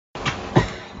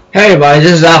Hey everybody,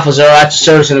 this is Alpha Zero at the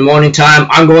service in the morning time.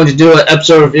 I'm going to do an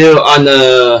episode review on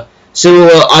the Civil War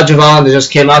Argevollen that just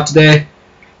came out today.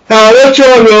 Let's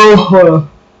go.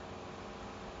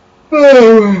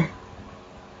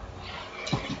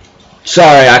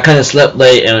 Sorry, I kind of slept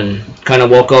late and kind of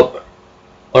woke up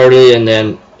early and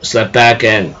then slept back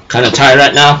and kind of tired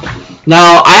right now.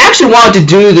 Now, I actually wanted to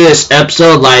do this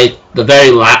episode like the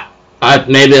very last.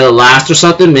 Maybe the last or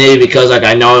something, maybe because like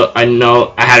I know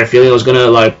I had a feeling it was gonna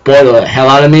like bore the hell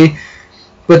out of me.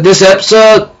 But this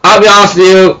episode, I'll be honest with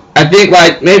you, I think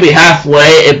like maybe halfway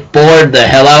it bored the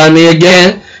hell out of me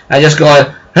again. I just go like,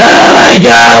 oh my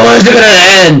god, when is it gonna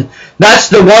end? That's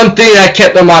the one thing that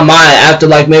kept on my mind after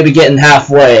like maybe getting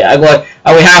halfway. I go like,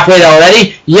 are we halfway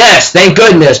already? Yes, thank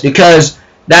goodness, because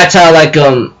that's how like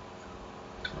how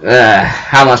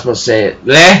am I supposed to say it?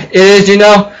 It is, you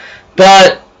know,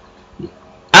 but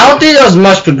I don't think there was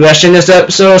much progression in this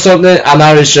episode or something. I'm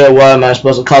not really sure what am I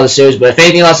supposed to call the series, but if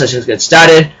anything else, let's just get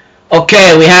started.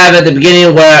 Okay, we have at the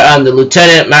beginning where the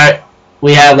lieutenant,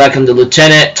 the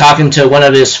lieutenant talking to one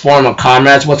of his former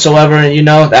comrades whatsoever, you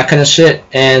know, that kind of shit,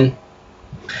 and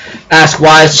ask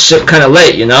why is the ship kind of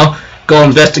late, you know, go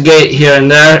investigate here and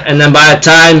there, and then by the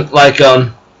time, like,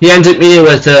 he ends up meeting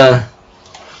with,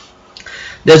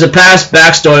 there's a past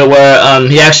backstory where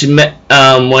he actually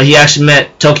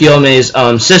met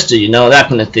Tokyome's sister, you know, that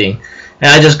kind of thing. And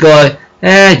I just go like,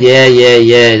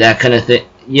 yeah, that kind of thing.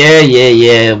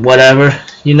 Yeah, whatever,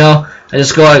 you know. I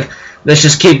just go like, let's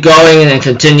just keep going and then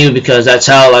continue, because that's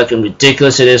how like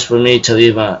ridiculous it is for me to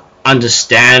even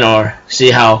understand or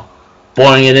see how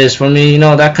boring it is for me, you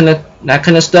know, that kind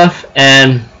of stuff.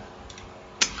 And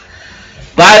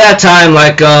by that time,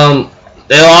 like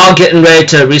they're all getting ready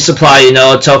to resupply, you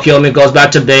know. Tokyomi goes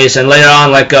back to base, and later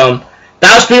on, like, that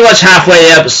was pretty much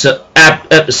halfway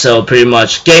episode, pretty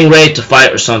much. Getting ready to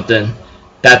fight or something.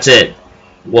 That's it.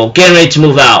 Well, getting ready to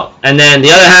move out. And then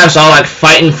the other half's all, like,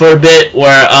 fighting for a bit,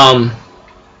 where,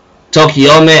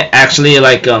 Tokyomi actually,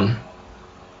 like,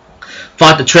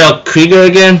 fought the Trail Krieger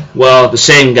again. Well, the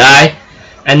same guy.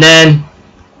 And then,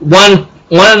 one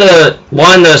of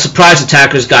the surprise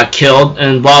attackers got killed,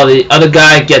 and while the other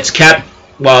guy gets captured,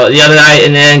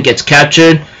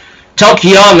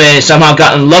 Tokyomi somehow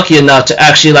got unlucky enough to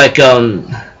actually like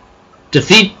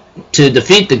defeat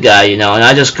the guy, you know. And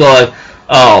I just go like,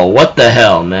 oh, what the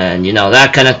hell, man, you know,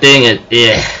 that kind of thing.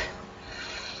 Yeah.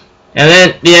 And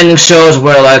then the ending shows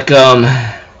where like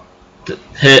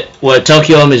where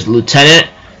Tokyomi's lieutenant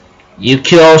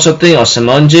Yukio or something, or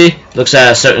Samonji, looks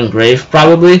at a certain grave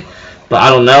probably, but I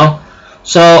don't know.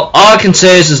 So all I can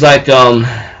say is like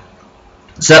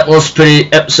that was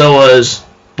pretty episode was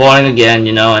boring again,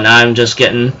 you know, and I'm just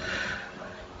thinking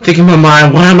in my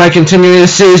mind, why am I continuing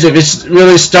this series if it's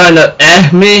really starting to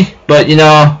me? But you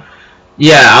know,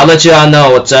 yeah, I'll let you all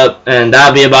know what's up, and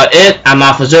that'll be about it. I'm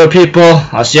Alpha Zero, people.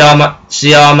 I'll see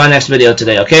y'all in my next video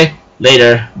today, okay?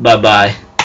 Later, bye bye.